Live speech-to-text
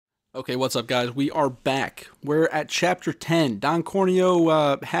Okay, what's up, guys? We are back. We're at Chapter 10. Don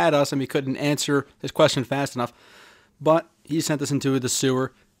Corneo had us, and we couldn't answer his question fast enough. But he sent us into the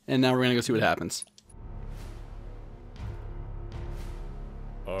sewer, and now we're going to go see what happens.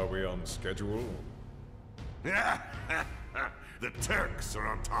 Are we on schedule? The Turks are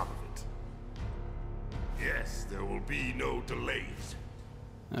on top of it. Yes, there will be no delays.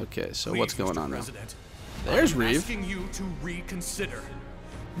 Okay, so Please, what's going Mr. on now? President, There's I'm Reeve. asking you to reconsider.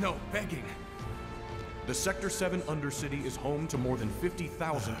 No, begging. The Sector 7 Undercity is home to more than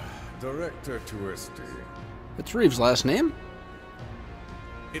 50,000. Director Twisty. It's Reeve's last name?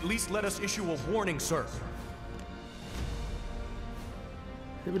 At least let us issue a warning, sir.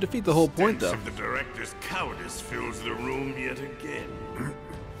 It would defeat the whole point, though. Stench of the director's cowardice fills the room yet again.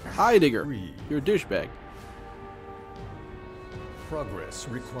 Heidegger, you're a douchebag. Progress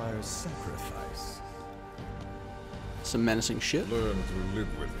requires sacrifice. Some menacing shit. Learn to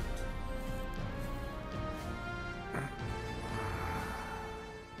live with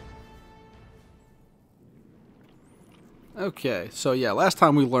it. Okay, so yeah, last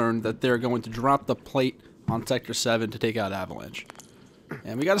time we learned that they're going to drop the plate on Sector 7 to take out Avalanche.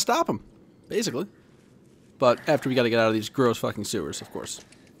 And we gotta stop them, basically. But after we gotta get out of these gross fucking sewers, of course.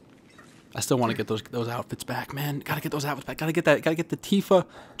 I still want to get those outfits back, man. Gotta get those outfits back. Gotta get the Tifa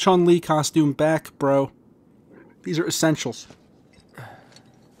Chun-Li costume back, bro. These are essentials.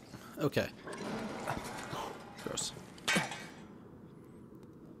 Okay. Gross.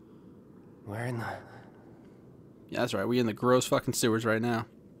 Where in the... Yeah, that's right. We're in the gross fucking sewers right now.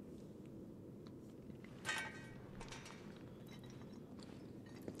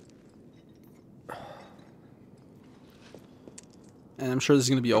 And I'm sure this is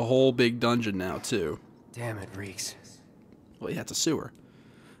going to be a whole big dungeon now, too. Damn, it reeks. Well, yeah, it's a sewer.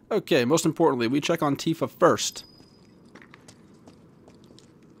 Okay, most importantly, we check on Tifa first.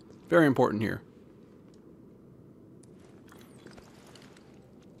 Very important here.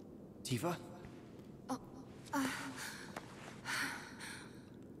 Tifa?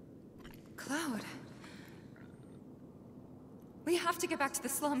 Cloud. We have to get back to the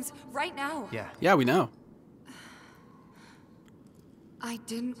slums right now. Yeah. Yeah, we know. I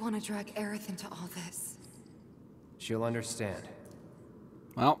didn't want to drag Aerith into all this. She'll understand.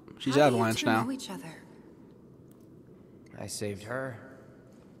 Well, she's How Avalanche do you two now. know each other? I saved her.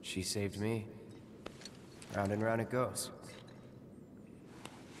 She saved me. Round and round it goes.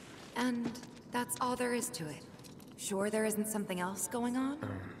 And that's all there is to it. Sure there isn't something else going on?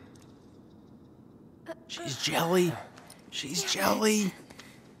 She's jelly. She's jelly.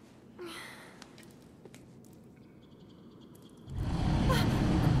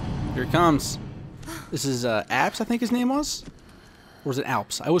 Here it comes. This is Apps, I think his name was? Or was it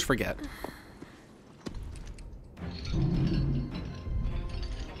Alps? I always forget.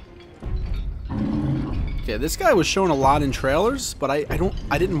 Okay, this guy was shown a lot in trailers, but I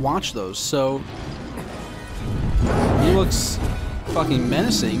didn't watch those, so he looks fucking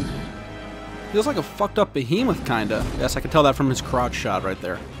menacing. He looks like a fucked up behemoth, kinda. Yes, I can tell that from his crotch shot right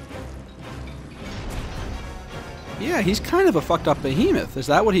there. Yeah, he's kind of a fucked up behemoth. Is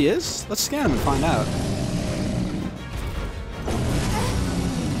that what he is? Let's scan him and find out.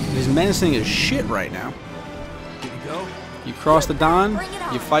 He's menacing as shit right now. Here we go. You cross the Don,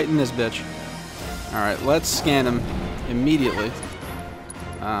 you fighting this bitch. Alright, let's scan him immediately.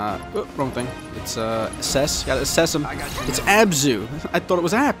 Wrong thing. It's assess. Gotta assess him. It's Abzu. I thought it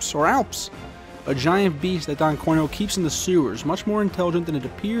was Apps or Alps. A giant beast that Don Corneo keeps in the sewers. Much more intelligent than it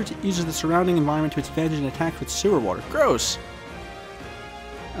appears. It uses the surrounding environment to its advantage and attacks with sewer water. Gross.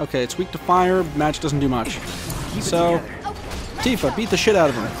 Okay, it's weak to fire. Magic doesn't do much. So, Tifa, beat the shit out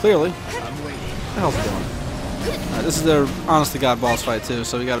of him. Clearly. What the hell's he doing? Alright, this is their honest-to-God boss fight, too,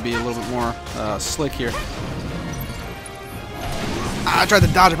 so we gotta be a little bit more slick here. I tried to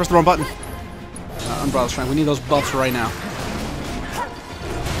dodge. I pressed the wrong button. Unbridled Strength. We need those buffs right now.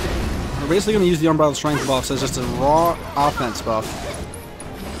 We're basically going to use the Unbridled Strength buffs as just a raw offense buff.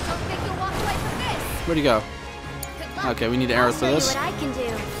 Where'd he go? Okay, we need Aerith for this.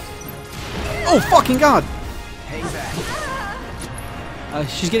 Oh, fucking God! Hang back.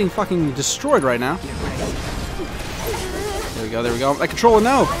 She's getting fucking destroyed right now. There we go, there we go. I control it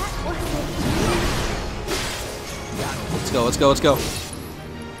now! Let's go, let's go, let's go.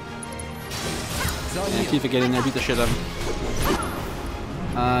 And Tifa, get in there, beat the shit out of him.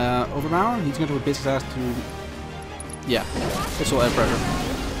 Overpower? He's going to do a basic ass to... Yeah, this will add pressure.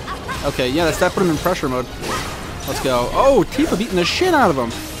 Okay, yeah, that put him in pressure mode. Let's go. Oh, Tifa beating the shit out of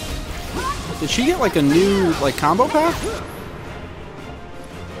him. Did she get like a new like combo pack?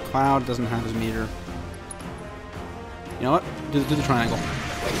 Cloud doesn't have his meter. You know what? Do the triangle.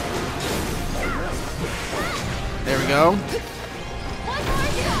 There we go.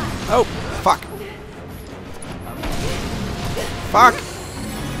 Oh, fuck. Fuck.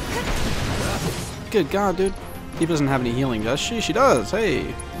 Good God, dude. He doesn't have any healing, does she? She does.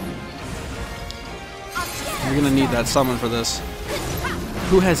 Hey. We're gonna need that summon for this.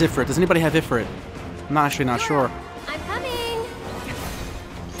 Who has Ifrit? Does anybody have Ifrit? I'm actually not sure. I'm coming.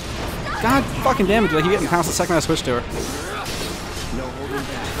 God fucking damn it, did I keep getting pounced the second I switched to her?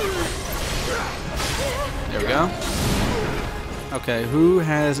 There we go. Okay, who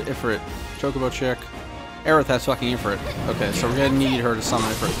has Ifrit? Chocobo chick. Aerith has fucking Ifrit. Okay, so we're gonna need her to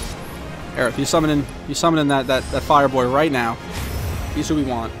summon Ifrit. Aerith, you summoning that fire boy right now. He's who we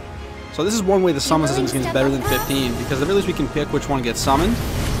want. So this is one way the summon system is better than 15, because at least we can pick which one gets summoned.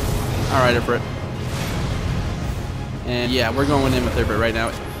 Alright, Ifrit. And yeah, we're going in with Ifrit right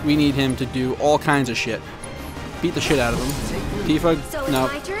now. We need him to do all kinds of shit. Beat the shit out of him. Tifa, no.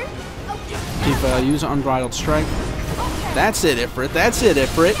 Tifa, use unbridled strength. That's it, Ifrit. That's it,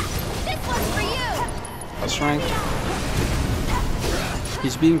 Ifrit. Strength.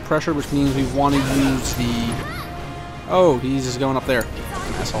 He's being pressured, which means we want to use the... Oh, he's just going up there.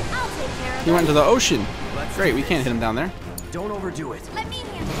 Asshole. He went into the ocean. Great, we can't hit him down there. Don't overdo it.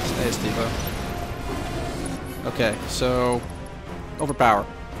 Stay, Steve. Okay, so... Overpower.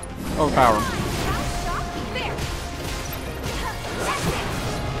 Overpower him.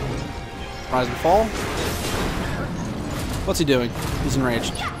 Rise and fall. What's he doing? He's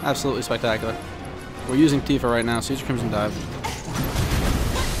enraged. Absolutely spectacular. We're using Tifa right now, so use your Crimson Dive.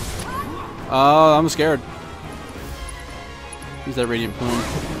 Oh, I'm scared. Use that Radiant Plume.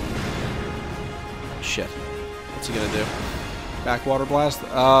 Shit. What's he gonna do? Backwater Blast?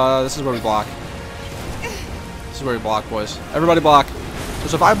 This is where we block. This is where we block, boys. Everybody block.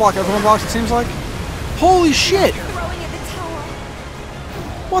 So if I block, everyone blocks, it seems like? Holy shit!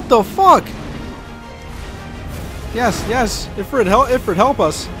 What the fuck? Yes, yes. Ifrit, help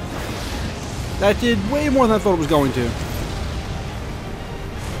us. That did way more than I thought it was going to.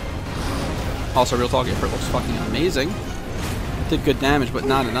 Also, real talk, Ifrit looks fucking amazing. It did good damage, but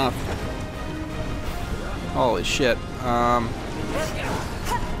not enough. Holy shit.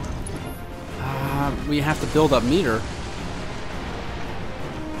 We have to build up meter.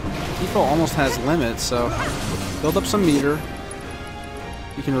 Tifa almost has limits, so build up some meter.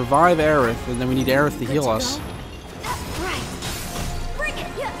 You can revive Aerith, and then we need Aerith to heal us.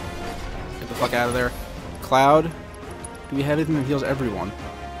 Get the fuck out of there. Cloud, do we have anything that heals everyone?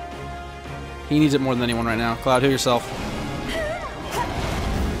 He needs it more than anyone right now. Cloud, heal yourself.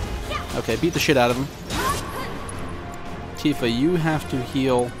 Okay, beat the shit out of him. Tifa, you have to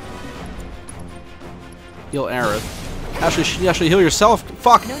heal Aerith. Actually heal yourself.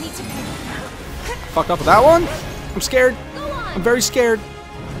 Fuck. Fucked up with that one? I'm scared. I'm very scared.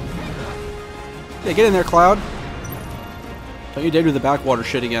 Yeah, get in there, Cloud. Don't you dare do the backwater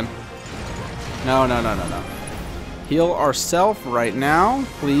shit again. No. Heal ourself right now.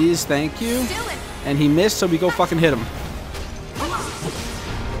 Please, thank you. And he missed, so we go fucking hit him.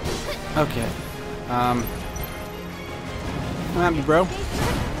 Okay. What happened, bro?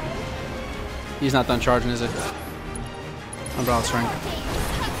 He's not done charging, is it? Umbrella strength.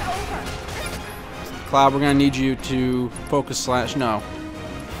 Cloud, we're gonna need you to focus slash... No.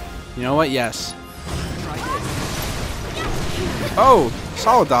 You know what? Yes. Oh!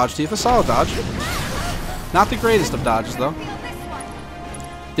 Solid dodge, Tifa. Solid dodge. Not the greatest of dodges, though.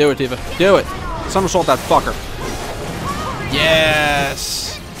 Do it, Tifa. Do it! Somersault that fucker.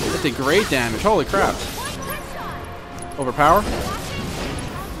 Yes! That did great damage. Holy crap. Overpower.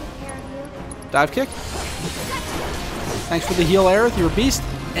 Dive kick. Thanks for the heal, Aerith. You're a beast.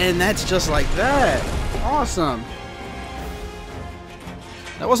 And that's just like that. Awesome.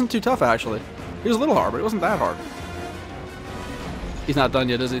 That wasn't too tough, actually. It was a little hard, but it wasn't that hard. He's not done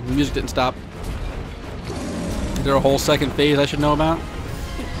yet, is he? The music didn't stop. Is there a whole second phase I should know about?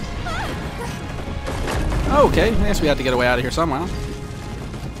 Okay, I guess we have to get away out of here somehow.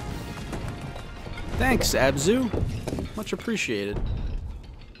 Thanks, Abzu. Much appreciated.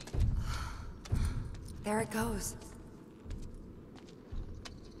 There it goes.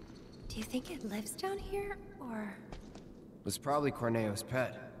 Do you think it lives down here, or...? It was probably Corneo's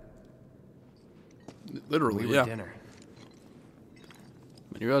pet. Literally, we yeah. Dinner.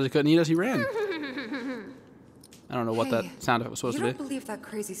 When he realized he couldn't eat us, he ran. I don't know what that sound effect was supposed to be. You don't believe that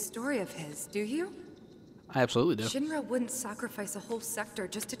crazy story of his, do you? I absolutely do. Shinra wouldn't sacrifice a whole sector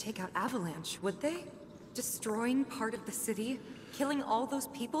just to take out Avalanche, would they? Destroying part of the city, killing all those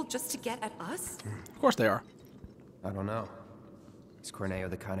people just to get at us? Of course they are. I don't know. Is Corneo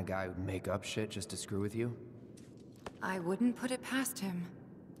the kind of guy who'd make up shit just to screw with you? I wouldn't put it past him.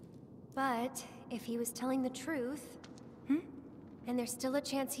 But if he was telling the truth... And there's still a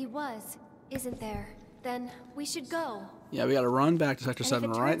chance he was, isn't there? Then we should go. Yeah, we gotta run back to Sector 7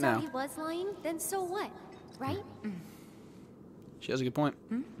 right now. If he was lying, then so what? Right? She has a good point.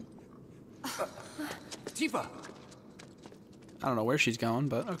 Tifa! I don't know where she's going,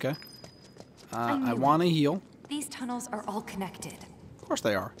 but okay. I want to heal. These tunnels are all connected. Of course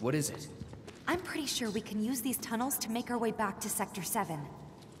they are. What is it? I'm pretty sure we can use these tunnels to make our way back to Sector 7.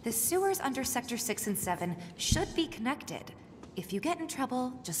 The sewers under Sector 6 and 7 should be connected. If you get in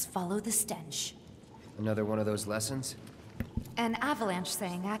trouble, just follow the stench. Another one of those lessons? An avalanche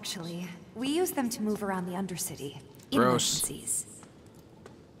thing, actually. We use them to move around the Undercity. In Gross. emergencies.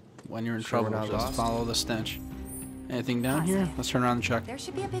 When you're in Sure we're trouble, not just lost? follow the stench. Anything down here? Let's turn around and check. There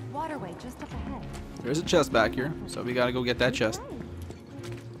should be a big waterway just up ahead. There's a chest back here, so we gotta go get that chest.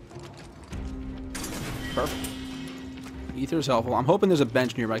 Perfect. Ether is helpful. I'm hoping there's a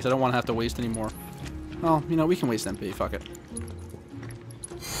bench nearby because I don't want to have to waste any more. Well, you know, we can waste MP. Fuck it.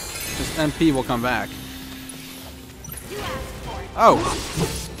 This MP will come back. Oh!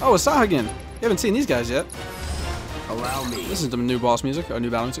 Oh, it's Sahagan! You haven't seen these guys yet. Allow me. This is the new boss music, or new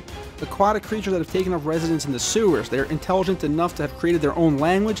battle music. Aquatic creatures that have taken up residence in the sewers. They are intelligent enough to have created their own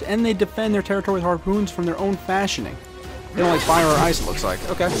language, and they defend their territory with harpoons from their own fashioning. They don't like fire or ice, it looks like.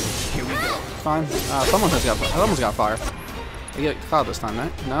 Okay. Here we go. Fine. Someone's got fire. They get cloud this time,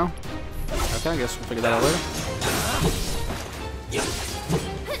 right? No? Okay, I guess we'll figure that out later.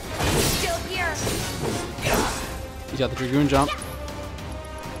 Still here. You got the Dragoon jump.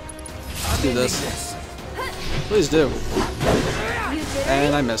 Let's do this. Please do.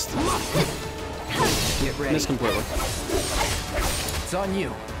 And I missed. Get ready. Missed completely. It's on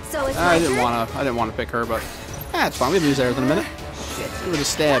you. So it's I my turn? didn't want to pick her, but it's fine. We have to use Aerith in a minute. Give it a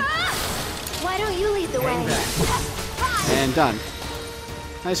stab. Why don't you lead the way? And done.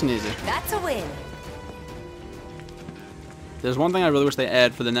 Nice and easy. That's a win. There's one thing I really wish they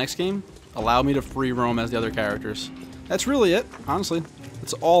add for the next game. Allow me to free roam as the other characters. That's really it, honestly.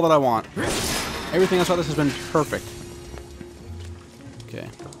 That's all that I want. Everything else about this has been perfect. Okay.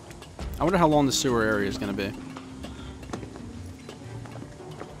 I wonder how long the sewer area is going to be.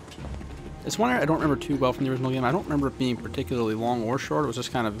 It's one area I don't remember too well from the original game. I don't remember it being particularly long or short. It was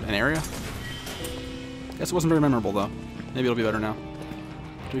just kind of an area. Guess it wasn't very memorable, though. Maybe it'll be better now.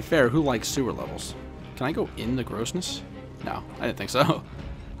 To be fair, who likes sewer levels? Can I go in the grossness? No, I didn't think so.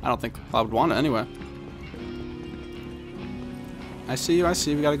 I don't think I would want it anyway. I see you, I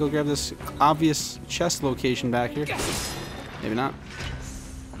see you. We gotta go grab this obvious chest location back here. Maybe not.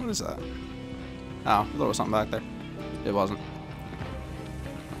 What is that? Oh, there was something back there. It wasn't.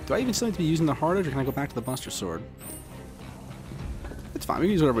 Do I even still need to be using the hard edge, or can I go back to the Buster Sword? It's fine, we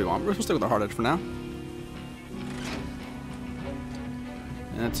can use whatever we want. We're supposed to stick with the hard edge for now.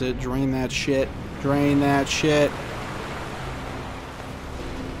 And that's it. Drain that shit. Drain that shit.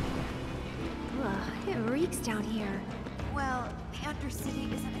 Ugh, it reeks down here. Well, the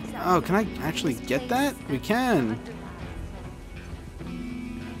Undercity isn't exactly... Oh, can I actually get that? We can.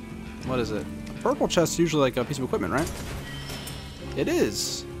 What is it? A purple chest is usually like a piece of equipment, right? It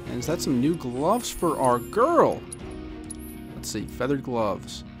is. And is that some new gloves for our girl? Let's see. Feathered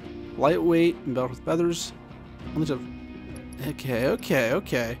gloves. Lightweight and belt with feathers. Okay, okay,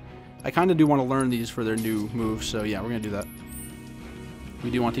 okay. I kind of do want to learn these for their new moves, so yeah, we're going to do that. We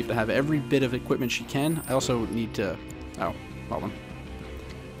do want Tifa to have every bit of equipment she can. I also need to... Oh, well then.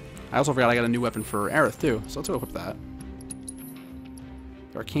 I also forgot I got a new weapon for Aerith, too, so let's go equip that.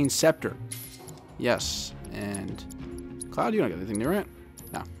 Arcane Scepter. Yes, and... Cloud, you don't get anything new, right?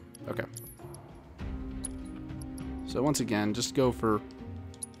 No. Okay. So once again, just go for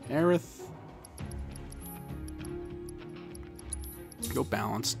Aerith. Go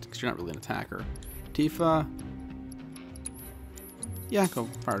balanced, because you're not really an attacker. Tifa. Yeah, go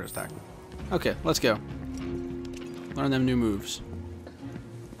fire to attack. Okay, let's go. Learn them new moves.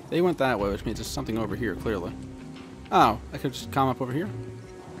 They went that way, which means there's something over here, clearly. Oh, I could just come up over here?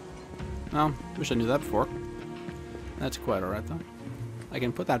 Oh, wish I knew that before. That's quite alright, though. I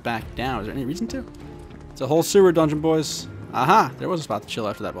can put that back down. Is there any reason to? It's a whole sewer dungeon, boys. Aha! There was a spot to chill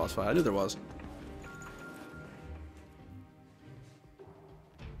after that boss fight. I knew there was.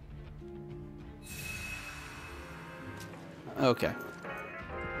 Okay.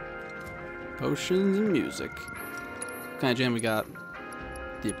 Potions and music. What kind of jam we got?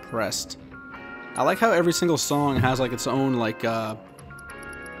 Depressed. I like how every single song has like its own like you know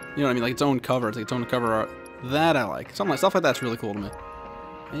what I mean, like its own cover. It's like its own cover art. That I like. Something like stuff like that's really cool to me.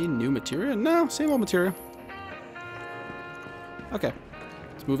 Any new material? No, same old material. Okay.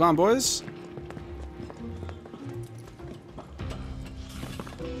 Let's move on, boys.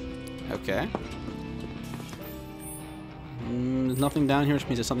 Okay. There's nothing down here, which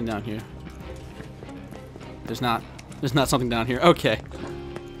means there's something down here. There's not. There's not something down here. Okay.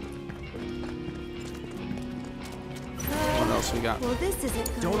 What else we got? Well, this isn't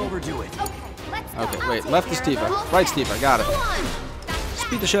good. Don't overdo it. Okay, let's go. Okay, I'll wait. take Left is care of Tifa. them. Right, Tifa. Got it. Go on.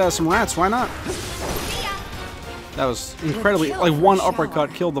 Beat the shit out of some rats. Why not? See ya. That was incredibly, like one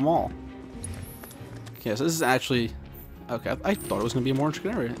uppercut killed them all. Okay, so this is actually, okay, I thought it was going to be a more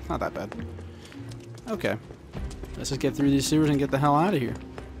intricate area. It's not that bad. Okay. Let's just get through these sewers and get the hell out of here.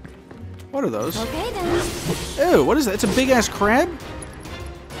 What are those? Okay then. Ew, what is that? It's a big ass crab?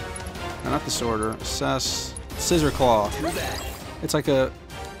 No, not the sorter. Assess. Scissor claw. It's like a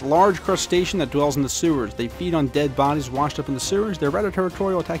large crustacean that dwells in the sewers. They feed on dead bodies washed up in the sewers. They're rather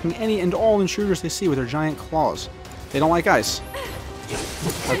territorial, attacking any and all intruders they see with their giant claws. They don't like ice.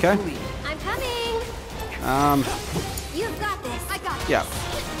 Okay? I'm coming. You've got this. I got this. Yeah.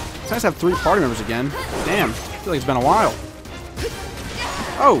 It's nice to have 3 party members again. Damn. I feel like it's been a while.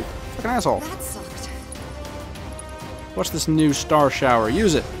 Oh! Fucking asshole. That sucked. What's this new star shower?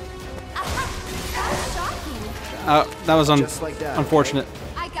 Use it. That's shocking. That was Just like that. unfortunate.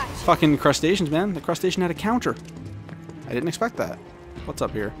 I got you. Fucking crustaceans, man. The crustacean had a counter. I didn't expect that. What's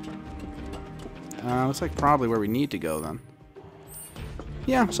up here? Looks like probably where we need to go then.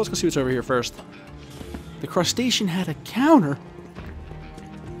 Yeah, so let's go see what's over here first. The crustacean had a counter?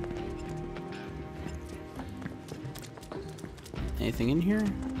 Anything in here?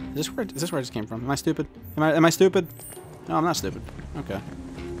 Is this where I just came from? Am I stupid? Am I stupid? No, I'm not stupid. Okay.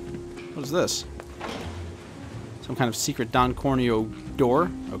 What is this? Some kind of secret Don Corneo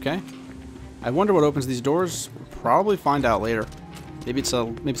door. Okay. I wonder what opens these doors. We'll probably find out later. Maybe it's a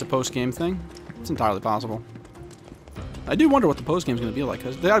post-game thing. It's entirely possible. I do wonder what the post-game is going to be like.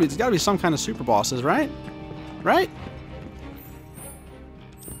 There's got to be some kind of super bosses, right? Right?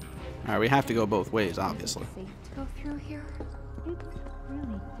 All right, we have to go both ways, obviously. Safe to go through here? It's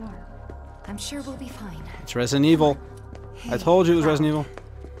really dark. I'm sure we'll be fine. It's Resident Evil. I told you it was Resident Evil.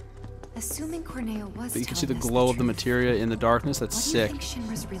 Assuming Corneo was But you can see the telling us glow of the truth, materia in the darkness. That's what sick. do you think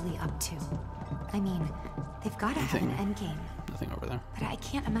Shinra's really up to? I mean, they've got to have an Nothing. endgame. Nothing over there. But I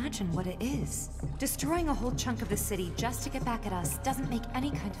can't imagine what it is. Destroying a whole chunk of the city just to get back at us doesn't make any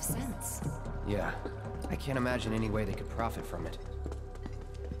kind of sense. Yeah. I can't imagine any way they could profit from it.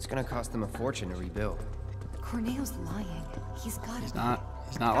 It's gonna cost them a fortune to rebuild. Corneo's lying. He's got to He's be. not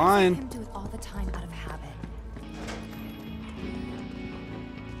I've lying. seen him do it all the time out of habit.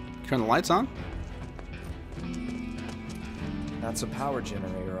 Turn the lights on. That's a power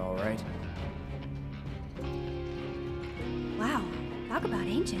generator, all right. Wow. Talk about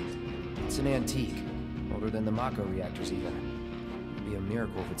ancient. It's an antique. Older than the Mako reactors, even. It'd be a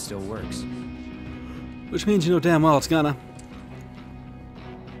miracle if it still works. Which means you know damn well it's gonna.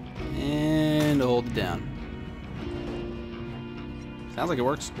 And hold it down. Sounds like it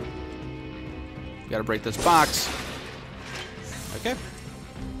works. Gotta break this box. Okay.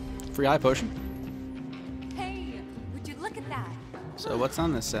 Free eye potion. Hey, would you look at that? So what's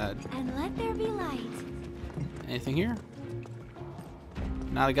on this side? And let there be light. Anything here?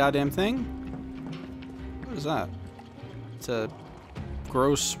 Not a goddamn thing? What is that? It's a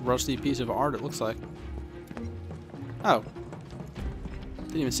gross, rusty piece of art, it looks like. Oh.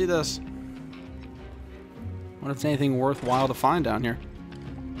 Didn't even see this. Wonder if there's anything worthwhile to find down here.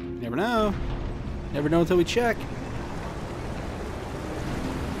 Never know. Never know until we check.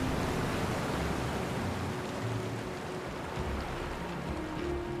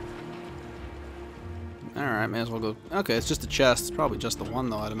 Alright, may as well go. Okay, it's just a chest. It's probably just the one,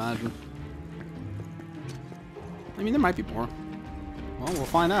 though, I'd imagine. I mean, there might be more. Well, we'll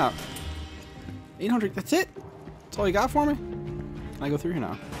find out. 800, that's it? That's all you got for me? Can I go through here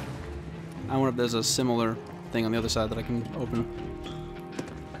now? I wonder if there's a similar thing on the other side that I can open.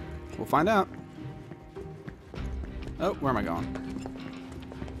 We'll find out. Oh, where am I going?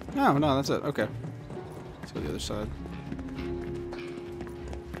 Oh, no, that's it. Okay. Let's go to the other side.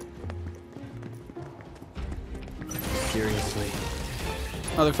 Seriously.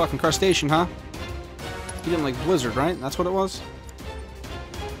 Another fucking crustacean, huh? You didn't like Blizzard, right? That's what it was?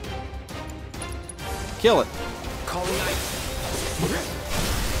 Kill it. Calling ice.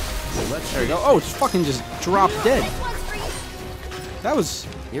 There you go. Oh, it's fucking just dropped dead. This one's for you. That was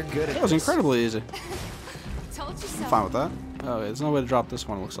You're good at that was this. incredibly easy. Told you so. I'm fine with that. Oh, okay, there's no way to drop this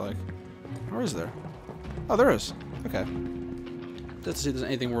one, it looks like. Or is there? Oh, there is. Okay. Just to see if there's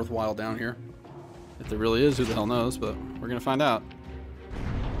anything worthwhile down here. If there really is, who the hell knows, but we're gonna find out.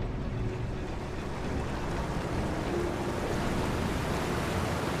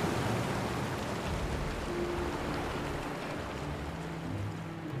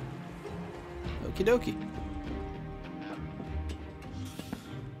 Okie dokie.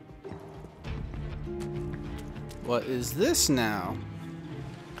 What is this now?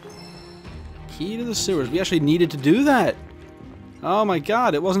 Key to the sewers. We actually needed to do that. Oh my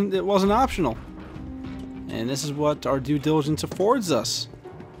god, it wasn't optional. And this is what our due diligence affords us.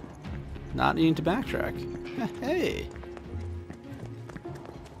 Not needing to backtrack. Hey.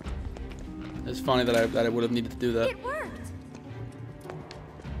 It's funny that I would have needed to do that. It worked.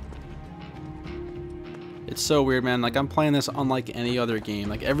 It's so weird, man. Like, I'm playing this unlike any other game.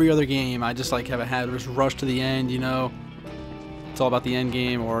 Like, every other game, I just, like, have a habit of just rush to the end, you know? It's all about the end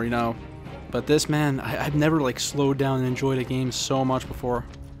game, or, you know. But this, man, I've never, like, slowed down and enjoyed a game so much before.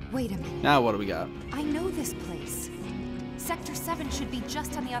 Wait a minute. Now, what do we got? I know this place. Sector 7 should be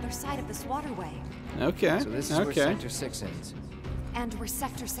just on the other side of this waterway. Okay, So this is where Sector 6 ends. And where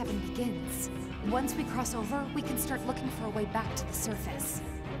Sector 7 begins. Once we cross over, we can start looking for a way back to the surface.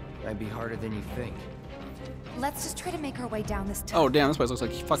 Might be harder than you think. Let's just try to make our way down this tunnel. Oh, damn, this place looks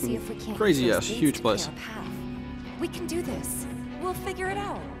like See fucking if we can't crazy use ass, those gates huge to place. clear a path. We can do this. We'll figure it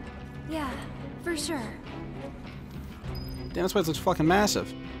out. Yeah, for sure. Damn, this place looks fucking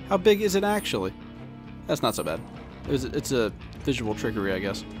massive. How big is it actually? That's not so bad. It's a visual trickery, I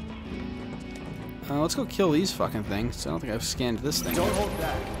guess. Let's go kill these fucking things. I don't think I've scanned this thing. Don't hold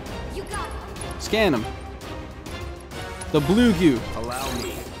back. You got it. Scan them. The blue goo. Allow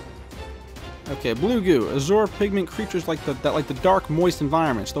me. Okay, blue goo. Azure pigment creatures like the dark, moist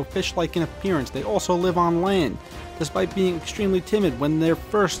environments. Though fish-like in appearance, they also live on land. Despite being extremely timid, when their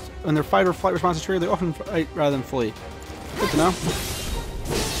fight or flight response is triggered, they often fight rather than flee. Good to know.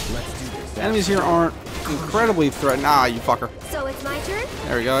 Let's do this. Enemies here aren't incredibly threatening. Ah, you fucker. So it's my turn?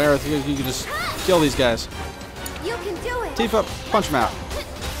 There we go, Aerith. You can just kill these guys. You can do it. Tifa, punch them out.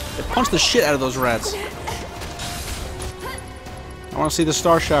 Yeah, punch the shit out of those rats. I want to see the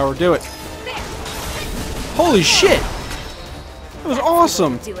star shower. Do it. Holy shit! That was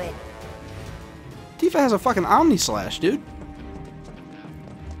awesome. Do it. Tifa has a fucking Omni Slash, dude.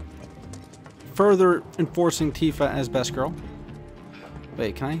 Further enforcing Tifa as best girl.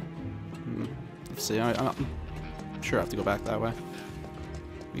 Wait, can I? Let's see. I'm sure I have to go back that way.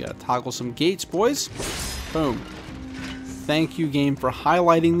 We gotta toggle some gates, boys. Boom. Thank you, game, for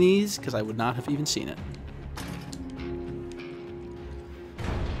highlighting these, because I would not have even seen it.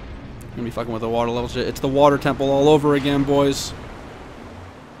 Gonna be fucking with the water level shit. It's the water temple all over again, boys.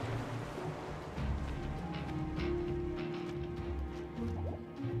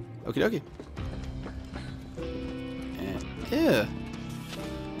 Okie dokie. And yeah.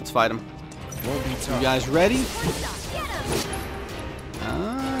 Let's fight him. Won't be You tough. guys ready?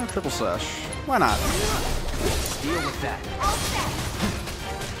 Triple slash. Why not? Deal with that.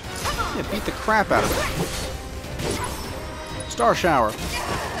 Yeah, beat the crap out of it. Star shower.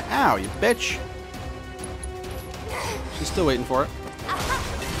 Ow, you bitch. She's still waiting for it.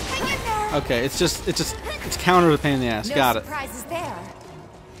 Okay, it's counter to the pain in the ass. No Got it. surprises there.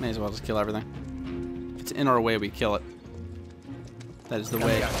 May as well just kill everything. If it's in our way, we kill it. That is the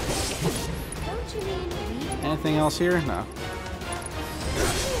way. Don't you mean we? Anything else here? No.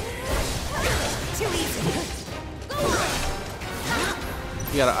 Too easy.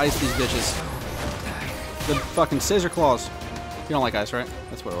 We gotta ice these bitches. The fucking scissor claws. You don't like ice, right?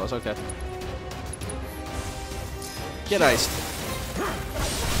 That's what it was. Okay. Get iced.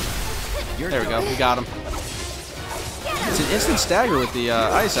 There we go. We got him. It's an instant stagger with the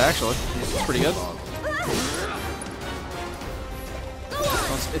ice, actually. It's pretty good. Well,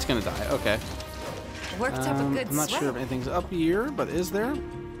 it's gonna die. Okay. Worked up a good I'm not sweat. sure if anything's up here, but is there?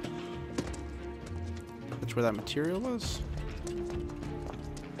 That's where that material was.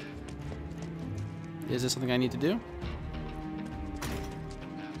 Is this something I need to do?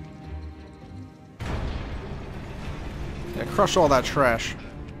 Yeah, crush all that trash.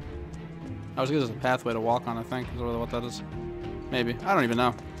 I was gonna use a pathway to walk on, I think, is what that is. Maybe. I don't even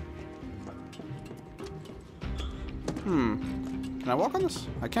know. Can I walk on this?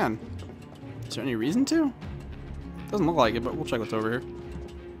 I can. Is there any reason to? Doesn't look like it, but we'll check what's over here.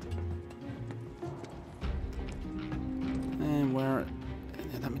 And where...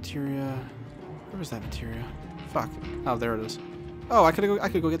 that materia... Where is that materia? Fuck. Oh, there it is. Oh, I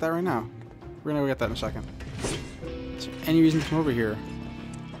could go get that right now. We're gonna go get that in a second. Is there any reason to come over here?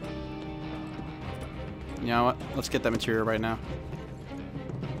 You know what? Let's get that materia right now.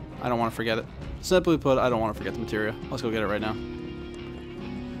 I don't want to forget it. Simply put, I don't want to forget the materia. Let's go get it right now.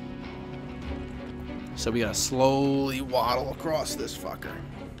 So we gotta slowly waddle across this fucker.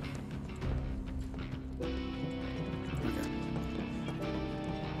 Okay.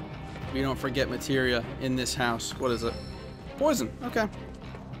 We don't forget materia in this house. What is it? Poison. Okay.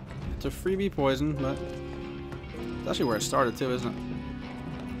 It's a freebie poison, but it's actually where it started too, isn't it?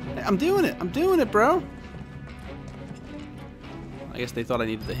 Hey, I'm doing it. I'm doing it, bro. guess they thought I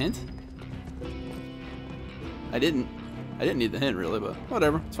needed the hint. I didn't need the hint really, but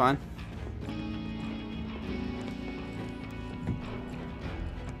whatever, it's fine.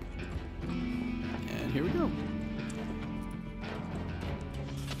 And here we go.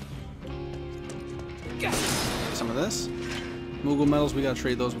 Some of this. Moogle medals, we gotta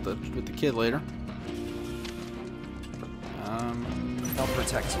trade those with the kid later. I'll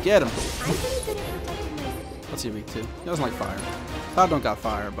protect you. Get him. Let's see weak 2. He doesn't like fire. Cloud don't got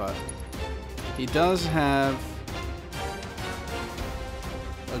fire, but he does have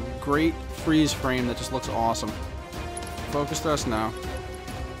a great freeze frame that just looks awesome. Focus thrust now.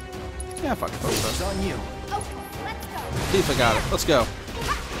 Yeah, fuck it, focus thrust. On you. Tifa got it. Let's go.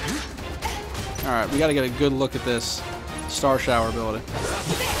 Alright, we gotta get a good look at this Star Shower ability.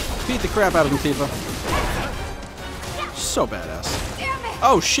 Beat the crap out of him, Tifa. So badass.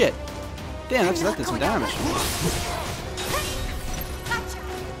 Oh shit! Damn, that did some damage.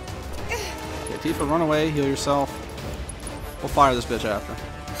 Okay, Tifa, run away, heal yourself. We'll fire this bitch after.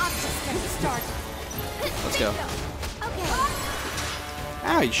 Let's go.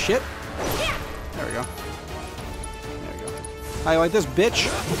 Ow, you shit. There we go. There we go. How you like this, bitch?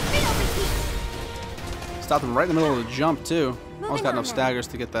 Stopped him right in the middle of the jump, too. Almost got enough staggers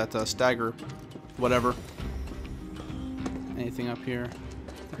to get that stagger, whatever. Anything up here?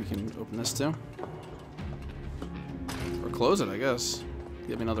 We can open this too. Or close it, I guess.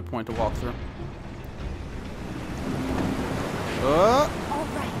 Give me another point to walk through. Alright,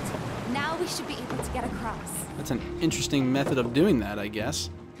 now we should be able to get across. That's an interesting method of doing that, I guess.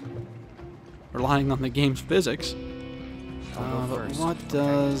 Relying on the game's physics. But what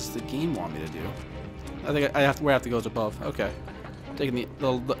does the game want me to do? I think where I have to go is above. Okay. Taking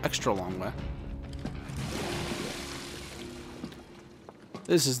the extra long way.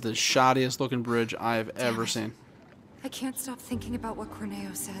 This is the shoddiest looking bridge I have ever seen. I can't stop thinking about what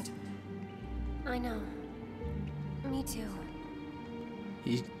Corneo said. I know. Me too.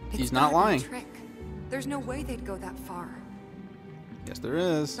 He's not lying. Trick. There's no way they'd go that far. Yes, there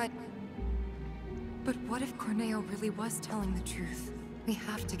is. But what if Corneo really was telling the truth? We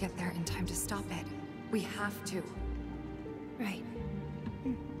have to get there in time to stop it. We have to. Right.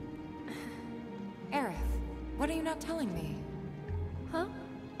 Aerith, what are you not telling me? Huh?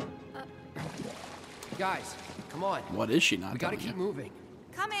 Guys, come on. What is she not We gotta telling keep you? moving.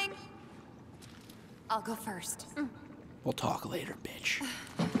 Coming! I'll go first. We'll talk later, bitch.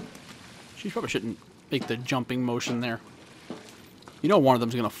 She probably shouldn't make the jumping motion there. You know one of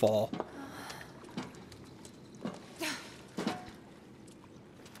them's gonna fall.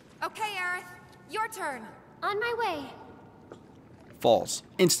 Okay, Aerith, your turn. On my way. Falls.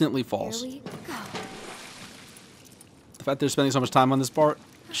 Instantly Here falls. we go. The fact they're spending so much time on this part,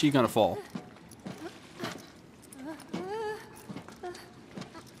 she's gonna fall.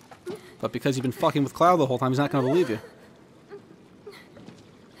 But because you've been fucking with Cloud the whole time, he's not gonna believe you.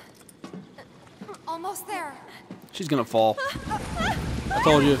 Almost there. She's gonna fall. I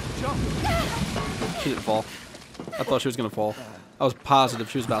told you. She didn't fall. I thought she was gonna fall. I was positive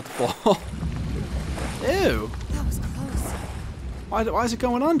she was about to fall. Ew. That was close. Why is it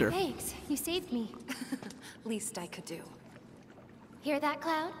going under? Thanks, you saved me. Least I could do. Hear that,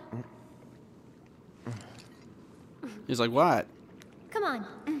 Cloud? He's like, what? Come on.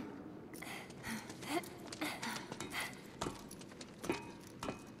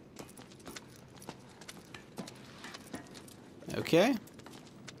 Okay.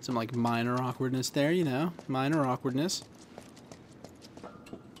 Some like minor awkwardness there, you know. Minor awkwardness.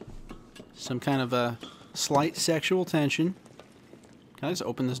 Some kind of a slight sexual tension. Can I just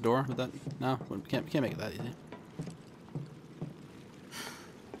open this door with that? No, we can't make it that easy.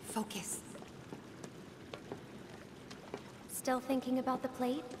 Focus. Still thinking about the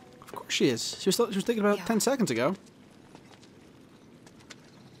plate? Of course she is. She was thinking about it 10 seconds ago.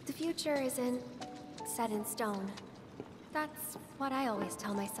 The future isn't set in stone. That's what I always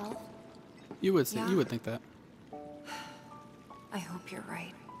tell myself. You would Yeah. you would think that. I hope you're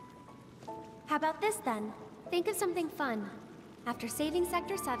right. How about this then? Think of something fun. After saving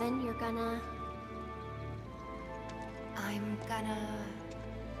Sector 7, you're gonna... I'm gonna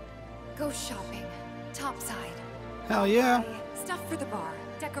go shopping. Topside. Hell yeah. Buy stuff for the bar,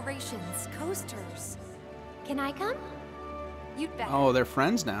 decorations, coasters. Can I come? You'd bet. Oh, they're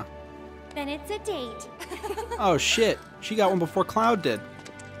friends now. Then it's a date. Oh shit. She got one before Cloud did.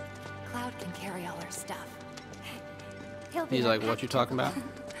 Cloud can carry all her stuff. He'll be He's right like, what back. you talking about?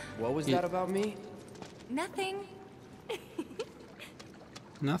 What was that about me? Nothing.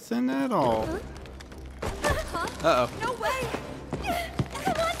 Nothing at all. Uh-oh. No way.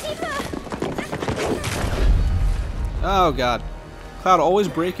 Come on, Tifa! Oh god. Cloud always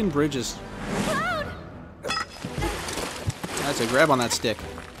breaking bridges. Cloud! That's a grab on that stick.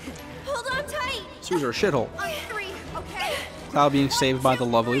 Hold on tight! Sewers are a shithole. On three, okay? Cloud being saved by the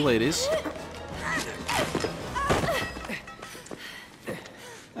lovely ladies.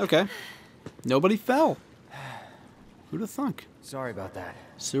 Okay. Nobody fell. Who'd have thunk? Sorry about that.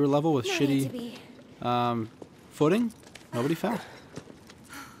 Sewer level with No need to shitty be. footing. Nobody fell.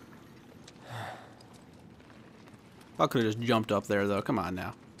 I could have just jumped up there, though. Come on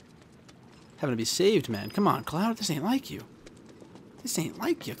now. Having to be saved, man. Come on, Cloud. This ain't like you. This ain't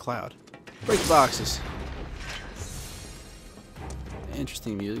like you, Cloud. Break the boxes.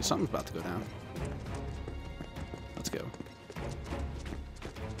 Interesting music. Something's about to go down. Let's go.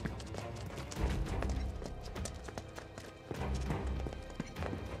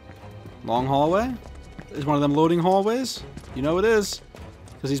 Long hallway? Is one of them loading hallways? You know it is.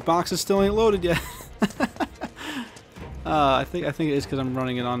 Because these boxes still ain't loaded yet. I think it is because I'm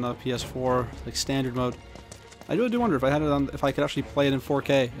running it on the PS4, like standard mode. I really do wonder if I had it on, if I could actually play it in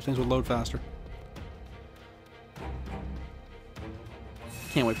 4K, if things would load faster.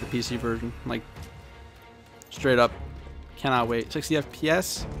 Can't wait for the PC version. Like, straight up, cannot wait. 60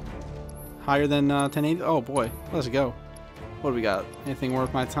 FPS, higher than 1080. Oh boy, let's go. What do we got? Anything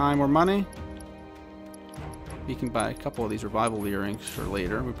worth my time or money? We can buy a couple of these revival earrings for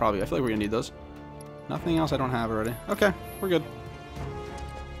later. I feel like we're gonna need those. Nothing else I don't have already. Okay, we're good.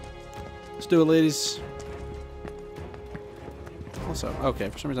 Let's do it, ladies. Also, okay,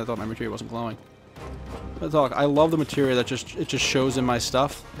 for some reason I thought my material wasn't glowing. But talk, I love the material that it just shows in my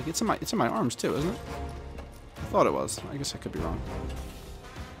stuff. Like it's in my arms too, isn't it? I thought it was. I guess I could be wrong.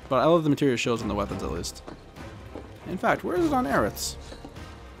 But I love the material it shows in the weapons at least. In fact, where is it on Aerith's?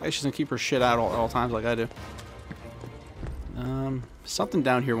 I guess she's gonna keep her shit out at all times like I do. Something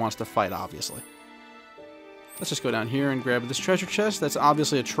down here wants to fight, obviously. Let's just go down here and grab this treasure chest. That's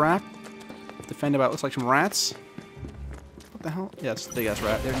obviously a trap. Defended by what looks like some rats. What the hell? Yeah, it's a big ass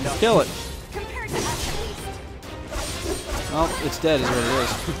rat. Kill it! Compared to us, at least. Well, it's dead is what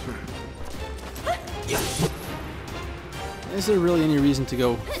it is. Is there really any reason to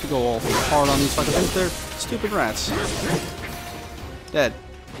go all hard on these fucking things? They're stupid rats. Dead.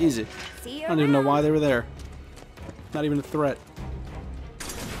 Easy. I don't even know why they were there. Not even a threat.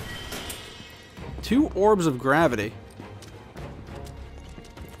 2 orbs of gravity.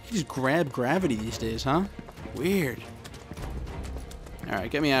 You just grab gravity these days, huh? Weird. Alright,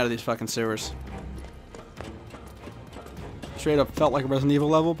 get me out of these fucking sewers. Straight up felt like a Resident Evil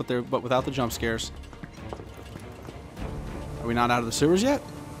level, but without the jump scares. Are we not out of the sewers yet?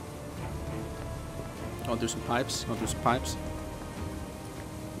 Going through some pipes. Going through some pipes.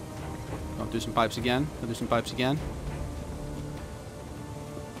 Going through some pipes again. Going through some pipes again.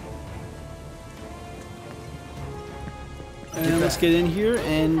 And let's get in here,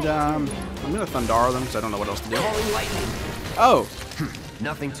 and I'm gonna Thundara them because I don't know what else to do. Oh!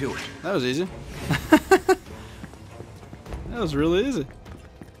 Nothing to it. That was easy. That was really easy.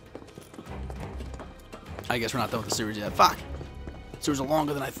 I guess we're not done with the sewers yet. Fuck! Sewers are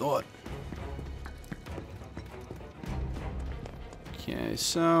longer than I thought. Okay,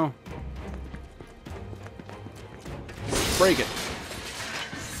 so... break it.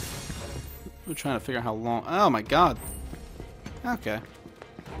 We're trying to figure out how long... oh my god. Okay.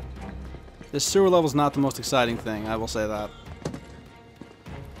 This sewer level's not the most exciting thing, I will say that.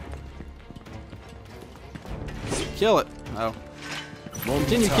 Kill it. Oh.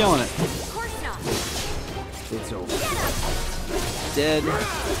 Continue killing it. Of course not. It's over. Dead.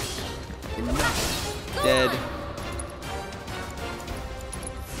 Dead.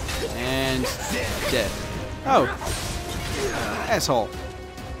 And dead. Oh. Asshole.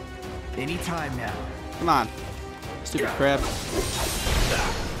 Any time now. Come on. Stupid crab.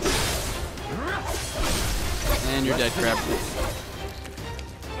 And you're dead, crab.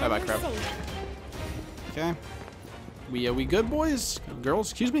 Bye-bye, crab. Okay. We good, boys?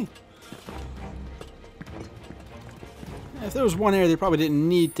 Girls? Excuse me. If there was one area they probably didn't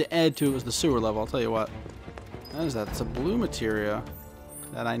need to add to, it was the sewer level, I'll tell you what. What is that? It's a blue materia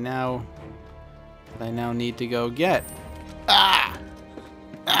that I now need to go get. Ah!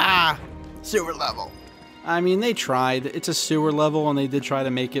 Ah! Sewer level. I mean, they tried. It's a sewer level, and they did try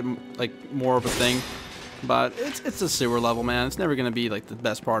to make it like more of a thing. But it's a sewer level, man. It's never gonna be like the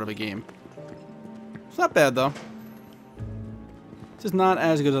best part of a game. It's not bad though. It's just not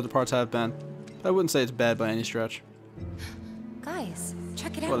as good as other parts have been. I wouldn't say it's bad by any stretch. Guys,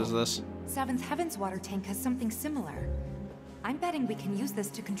 check it out. What is this? Seventh Heaven's water tank has something similar. I'm betting we can use this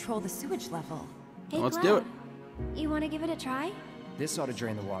to control the sewage level. Hey, Let's do Cloud, it. You want to give it a try? This ought to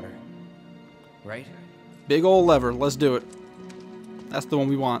drain the water. Right? Big old lever. Let's do it. That's the one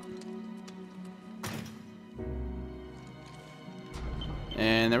we want.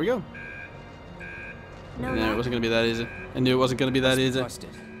 And there we go. No, No, it wasn't gonna be that easy. I knew it wasn't gonna be that easy. Busted.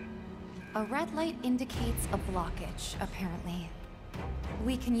 A red light indicates a blockage, apparently.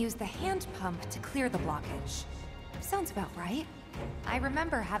 We can use the hand pump to clear the blockage. Sounds about right. I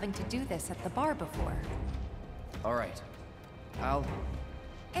remember having to do this at the bar before. All right. I'll...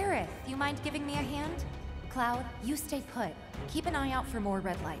 Aerith, you mind giving me a hand? Cloud, you stay put. Keep an eye out for more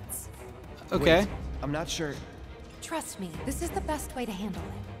red lights. Okay. Wait, I'm not sure. Trust me, this is the best way to handle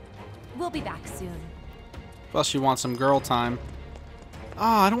it. We'll be back soon. Plus, you want some girl time. Oh,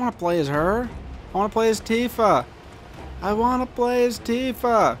 I don't want to play as her. I want to play as Tifa. I want to play as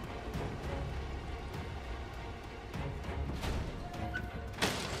Tifa.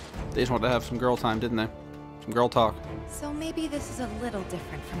 They just wanted to have some girl time, didn't they? Some girl talk. So maybe this is a little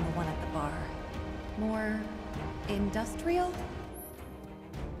different from the one at the bar. More industrial?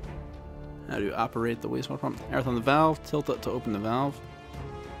 How do you operate the wastewater pump? Aerith on the valve. Tilt it to open the valve.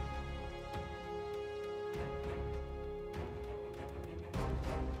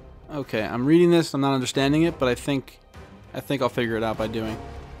 Okay, I'm reading this. I'm not understanding it, but I think I'll figure it out by doing.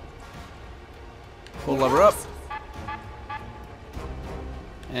 Pull the lever up.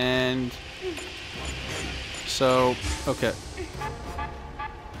 And so, okay.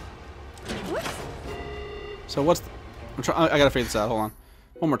 So what's I gotta figure this out. Hold on.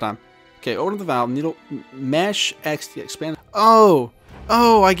 One more time. Okay, open the valve. Needle mesh X to expand. Oh,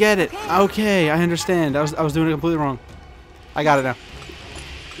 I get it. Okay, I understand. I was doing it completely wrong. I got it now.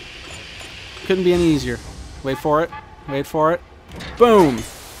 Couldn't be any easier. Wait for it. Wait for it. Boom.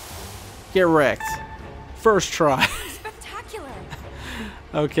 Get wrecked. First try. Spectacular.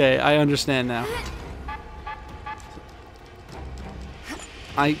 Okay, I understand now.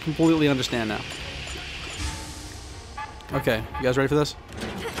 I completely understand now. Okay, you guys ready for this?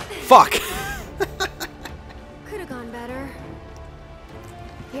 Fuck! Could have gone better.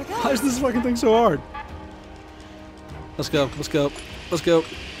 Here goes. Why is this fucking thing so hard? Let's go, let's go, let's go.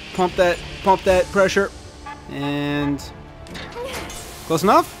 Pump that pressure. And... close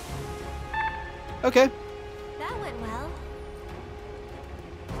enough? Okay. That went well.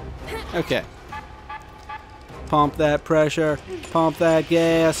 Okay. Pump that pressure. Pump that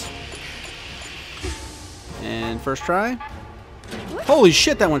gas. And first try. Holy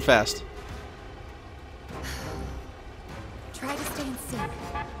shit, that went fast. Try to stay in sync.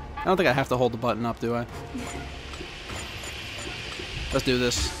 I don't think I have to hold the button up, do I? Let's do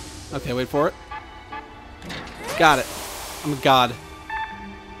this. Okay, wait for it. Got it. I'm a god.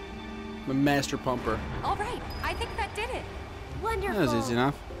 I'm a master pumper. All right, I think that did it. Wonderful. That was easy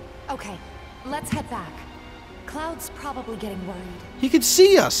enough. Okay, let's head back. Cloud's probably getting worried. He could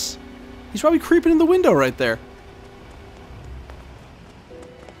see us. He's probably creeping in the window right there.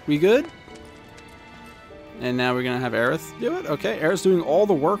 We good? And now we're gonna have Aerith do it? Okay, Aerith's doing all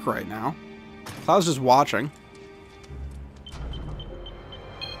the work right now. Cloud's just watching.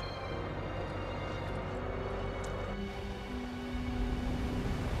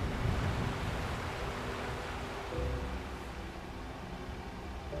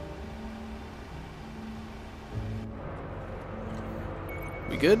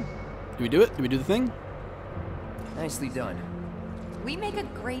 We good? Did we do it? Did we do the thing? Nicely done. We make a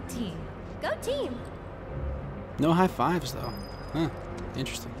great team. Go team. No high fives though. Huh.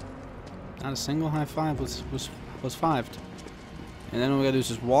 Interesting. Not a single high five was fived. And then all we gotta do is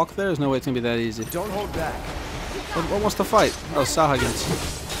just walk there? There's no way it's gonna be that easy. Don't hold back. What wants to fight? Oh, Sahagins.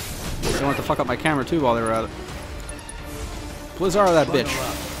 They wanted to fuck up my camera too while they were at it. Blizzard that bitch.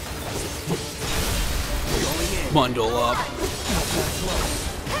 Bundle up.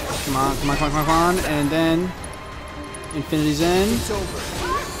 Come on, come on, come on, come on. And then Infinity's End. It's over.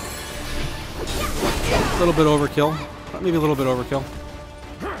 A little bit overkill. Maybe a little bit overkill.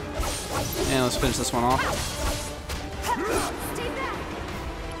 And let's finish this one off.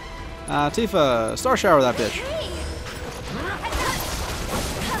 Tifa, Star Shower that bitch.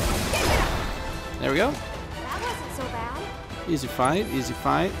 There we go. That wasn't so bad. Easy fight, easy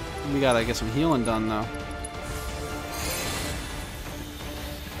fight. We gotta get some healing done though.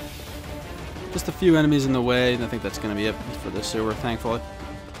 Just a few enemies in the way, and I think that's gonna be it for the sewer, thankfully.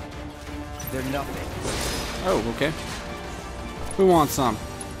 They're nothing. Oh, okay. Who wants some?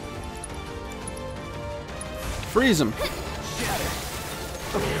 Freeze them.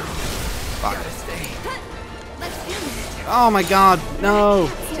 Fuck. Oh my god, no!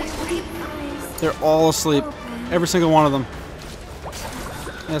 They're all asleep. Every single one of them.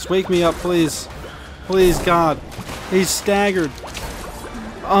 Yes, wake me up, please. Please, God. He's staggered.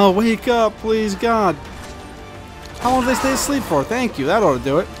 Oh, wake up, please, God. How long did they stay asleep for? Thank you. That ought to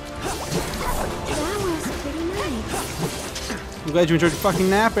do it. That was pretty nice. I'm glad you enjoyed your fucking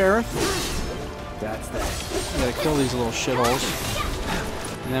nap, Aerith. That's that. We gotta kill these little shitholes.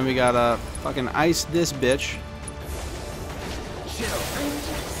 And then we gotta fucking ice this bitch.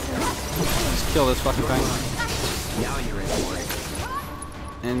 Let's kill this fucking thing. Now you're in for it.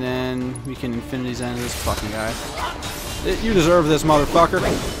 And then we can Infinity Zen this fucking guy. You deserve this, motherfucker.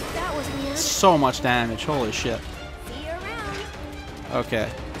 That was weird. So much damage. Holy shit. See you around. Okay.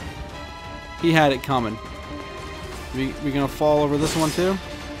 He had it coming. We gonna fall over this one too?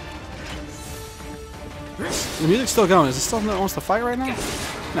 The music's still going. Is it still no one wants to fight right now?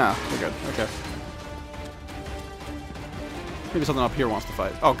 No, we're good. Okay. Maybe something up here wants to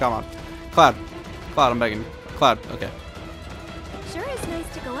fight. Oh, come on. Cloud. Cloud, I'm begging. Cloud, okay. Sure is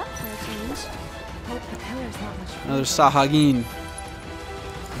nice to go up for a change. Hope the pillar's not much fun. Another Sahagin.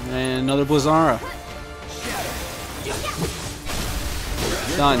 And another Blizzara.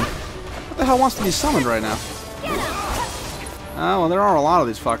 Done. What the hell wants to be summoned right now? Oh, well, there are a lot of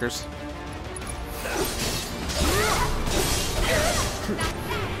these fuckers.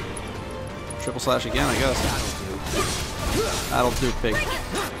 Triple slash again, I guess. That'll do, pig.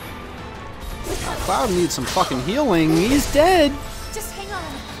 Cloud needs some fucking healing. He's dead. Just hang on.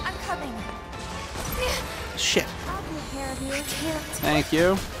 I'm coming. Shit. I'll take care of you. I can't. Thank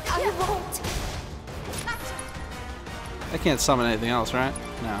you. I won't. I can't summon anything else, right?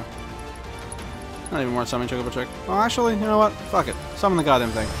 No. Not even worth summoning Chocobo Chick. Well, actually, you know what? Fuck it. Summon the goddamn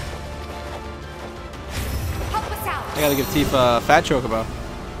thing. Help us out. I gotta give Tifa a fat Chocobo.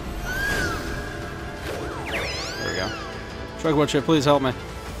 There we go. Chocobo Chick, please help me.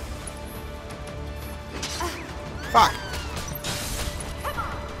 Fuck!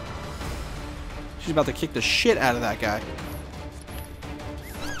 She's about to kick the shit out of that guy.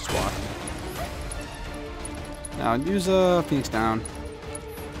 Squawk. Now, use Phoenix Down.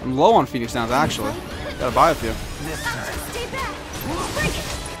 I'm low on Phoenix Downs, actually. Gotta buy a few. Stay back.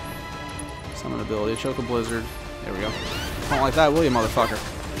 Summon ability, Choke a Blizzard. There we go. Don't like that, will you, motherfucker?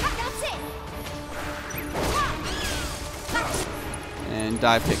 That's it. And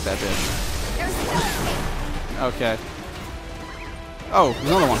dive kick that bitch. There's no escape. Okay. Oh,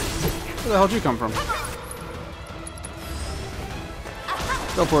 another one. Where the hell did you come from?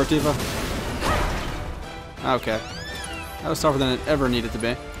 Go for it, Tifa. Okay. That was tougher than it ever needed to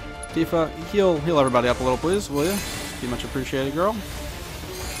be. Tifa, heal everybody up a little, please, will you? Be much appreciated, girl.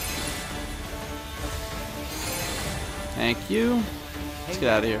 Thank you. Let's get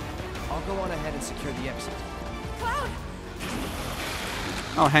out of here. I'll go on ahead and secure the exit. Cloud.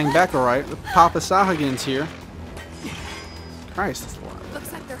 Oh, hang back, alright. The Papa Sahagin's here. Christ, that's a lot.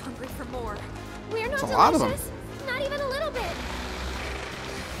 Looks like they're hungry for more. We're not That's a lot of them. delicious. Not even a little bit.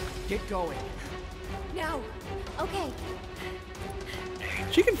 Get going. Now. Okay.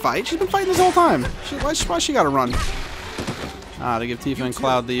 She can fight. She's been fighting this whole time. Why she gotta run? Ah, to give Tifa and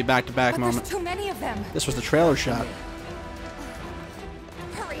Cloud the back-to-back But moment. there's too many of them. This was the trailer shot.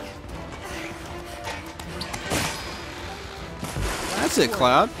 Hurry. That's it,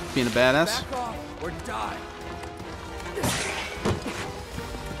 Cloud. Being a badass. Back off or die.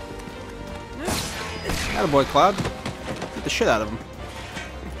 Attaboy, Cloud. Beat the shit out of him.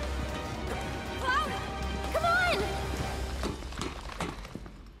 Cloud, come on.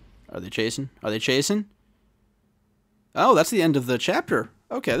 Are they chasing? Are they chasing? Oh, that's the end of the chapter.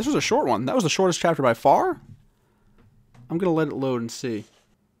 Okay, this was a short one. That was the shortest chapter by far. I'm going to let it load and see.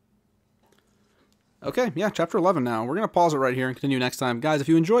 Okay, yeah, chapter 11 now. We're going to pause it right here and continue next time. Guys, if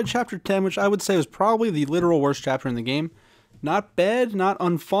you enjoyed chapter 10, which I would say was probably the literal worst chapter in the game, not bad, not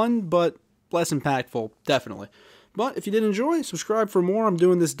unfun, but less impactful, definitely. But if you did enjoy, subscribe for more. I'm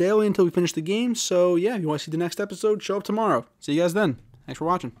doing this daily until we finish the game. So yeah, if you want to see the next episode, show up tomorrow. See you guys then. Thanks for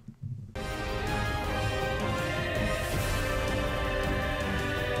watching.